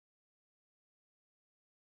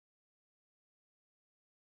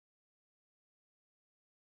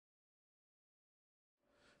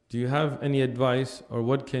Do you have any advice, or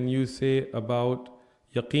what can you say about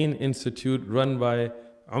Yaqeen Institute run by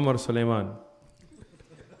Omar Suleiman?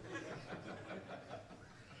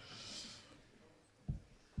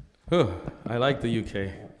 I like the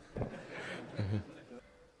UK.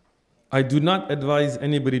 I do not advise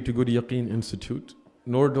anybody to go to Yaqeen Institute,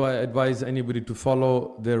 nor do I advise anybody to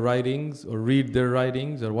follow their writings or read their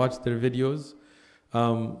writings or watch their videos.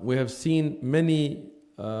 We have seen many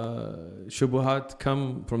shubuhat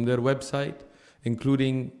come from their website,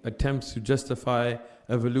 including attempts to justify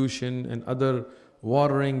evolution and other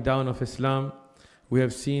watering down of Islam. We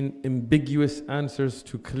have seen ambiguous answers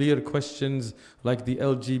to clear questions like the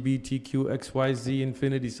LGBTQ XYZ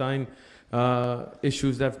infinity sign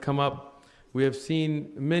issues that have come up. We have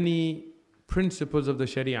seen many principles of the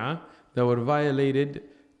Sharia that were violated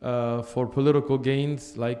for political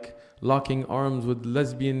gains, like locking arms with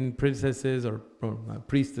lesbian princesses or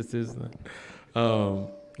priestesses. I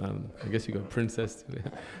guess you got princess.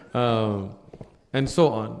 And so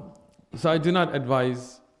on. So I do not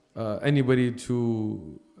advise anybody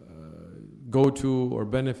to go to or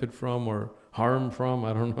benefit from or harm from,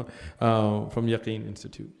 I don't know, from Yaqeen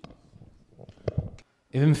Institute.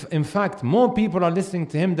 In fact, more people are listening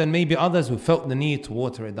to him than maybe others who felt the need to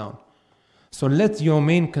water it down. So let your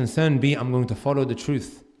main concern be, I'm going to follow the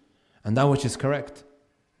truth and that which is correct.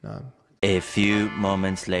 A few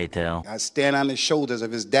moments later. I stand on the shoulders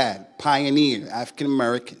of his dad, pioneer African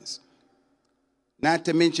Americans. Not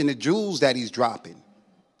to mention the jewels that he's dropping.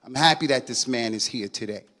 I'm happy that this man is here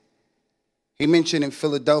today. He mentioned in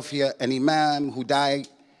Philadelphia an imam who died.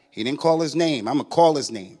 He didn't call his name. I'm going to call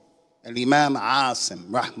his name. An Imam Asim,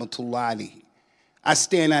 rahmatullah alayhi. I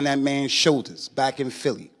stand on that man's shoulders back in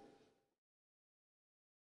Philly.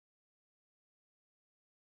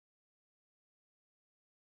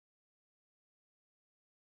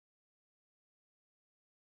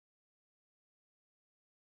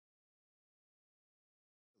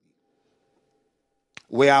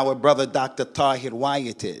 Where our brother Dr. Tahir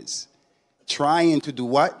Wyatt is, trying to do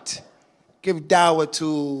what? Give dawah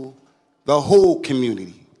to the whole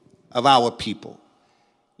community of our people,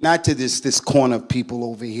 not to this corner of people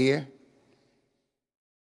over here.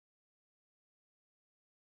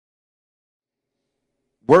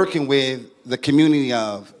 Working with the community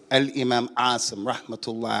of Al-Imam Asim,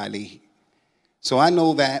 rahmatullah alayhi. So I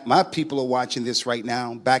know that my people are watching this right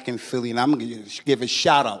now back in Philly, and I'm going to give a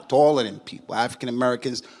shout out to all of them people, African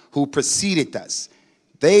Americans who preceded us.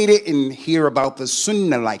 They didn't hear about the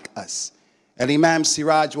Sunnah like us. Imam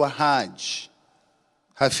Siraj Wahhaj,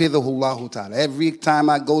 hafidhahullah ta'ala. Every time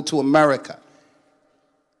I go to America,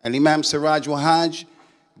 Imam Siraj Wahhaj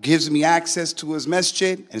gives me access to his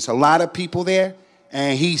masjid, and it's a lot of people there,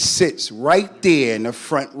 and he sits right there in the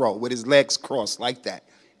front row with his legs crossed like that.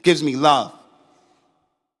 Gives me love.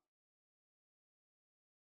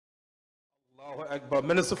 Akbar.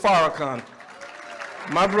 Minister Farrakhan,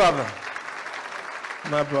 my brother,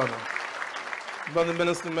 Brother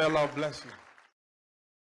Minister, may Allah bless you.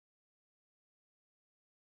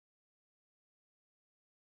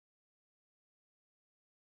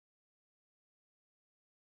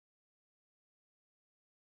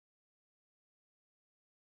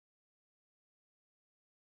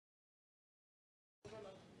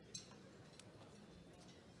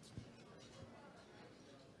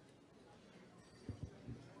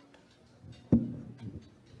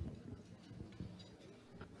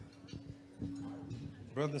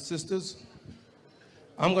 Brothers and sisters,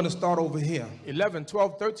 I'm going to start over here. 11,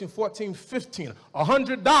 12, 13, 14, 15,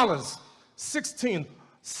 $100, 16,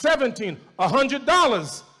 17,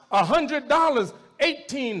 $100, $100,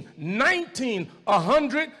 18, 19,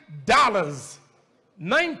 $100,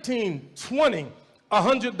 19, 20,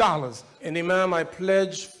 $100. And Imam, I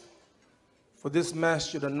pledge for this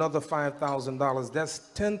masjid another $5,000. That's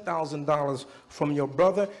 $10,000 from your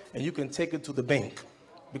brother, and you can take it to the bank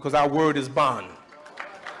because our word is bond.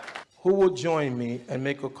 Who will join me and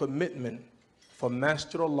make a commitment for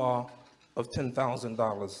Masjid Allah of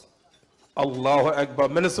 $10,000? Allahu Akbar.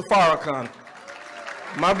 Minister Farrakhan,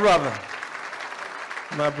 my brother.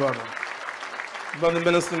 Brother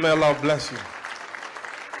Minister, may Allah bless you.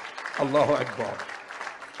 Allahu Akbar.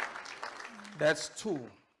 That's two.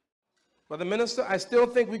 Brother Minister, I still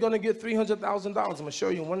think we're going to get $300,000. I'm going to show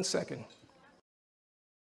you in 1 second.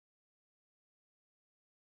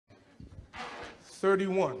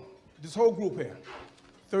 31. This whole group here.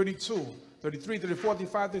 32, 33, 34,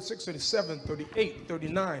 35, 36, 37, 38,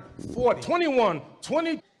 39, 40, 21,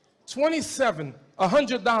 20, 27,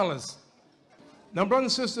 $100. Now,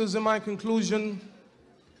 brothers and sisters, in my conclusion,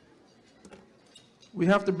 we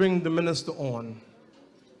have to bring the minister on.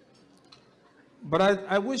 But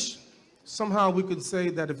I wish somehow we could say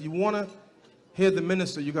that if you want to hear the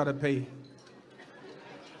minister, you got to pay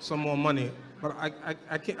some more money. But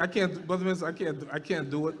I can't, Brother Minister, I can't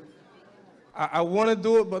do it. I want to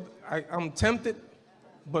do it, but I'm tempted,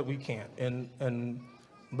 but we can't. And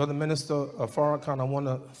Brother Minister Farrakhan, I want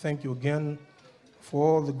to thank you again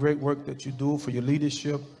for all the great work that you do, for your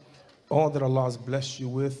leadership, all that Allah has blessed you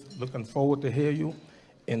with. Looking forward to hear you.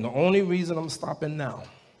 And the only reason I'm stopping now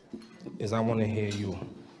is I want to hear you.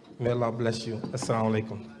 May Allah bless you. Assalamu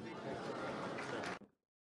alaikum.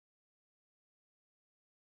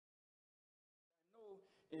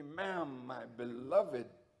 Imam, my beloved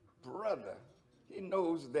brother, he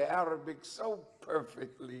knows the Arabic so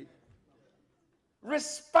perfectly.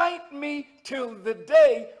 Respite me till the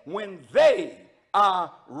day when they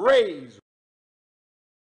are raised.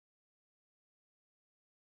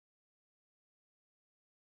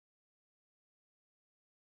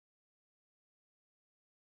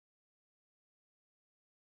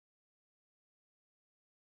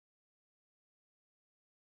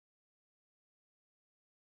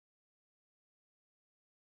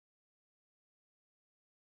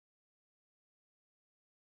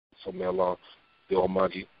 So may Allah, the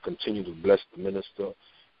Almighty, continue to bless the minister,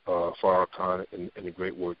 Farrakhan, and the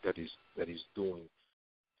great work that he's doing.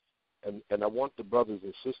 And I want the brothers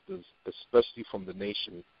and sisters, especially from the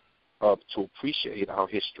nation, to appreciate our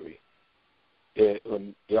history. The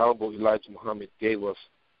Honorable Elijah Muhammad gave us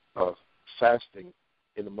fasting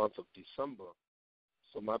in the month of December.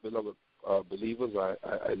 So my beloved believers,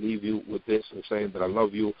 I leave you with this and saying that I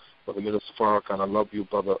love you, Brother Minister Farrakhan. I love you,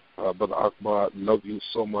 Brother Akbar. I love you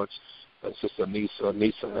so much, and Sister Nisa,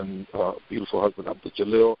 and beautiful husband Abdur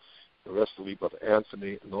Jalil, the rest of you, Brother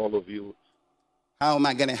Anthony, and all of you. How am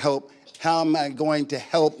I going to help? How am I going to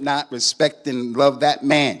help not respect and love that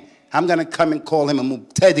man? I'm going to come and call him a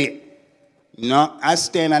mubtadi'. No, I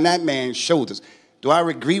stand on that man's shoulders. Do I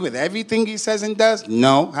agree with everything he says and does?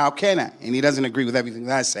 No. How can I? And he doesn't agree with everything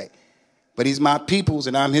that I say. But he's my people's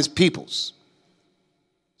and I'm his people's.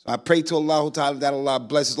 So I pray to Allah Ta'ala that Allah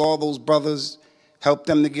blesses all those brothers, help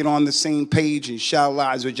them to get on the same page,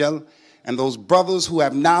 inshallah azawajal. And those brothers who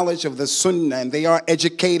have knowledge of the sunnah and they are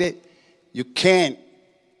educated, you can't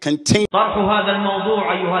continue. طرح هذا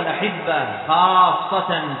الموضوع أيها الأحبة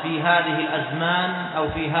خاصة في هذه الأزمان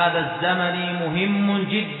أو في هذا الزمن مهم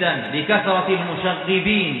جدا لكثرة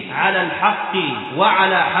المشغبين على الحق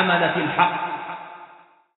وعلى حملة الحق.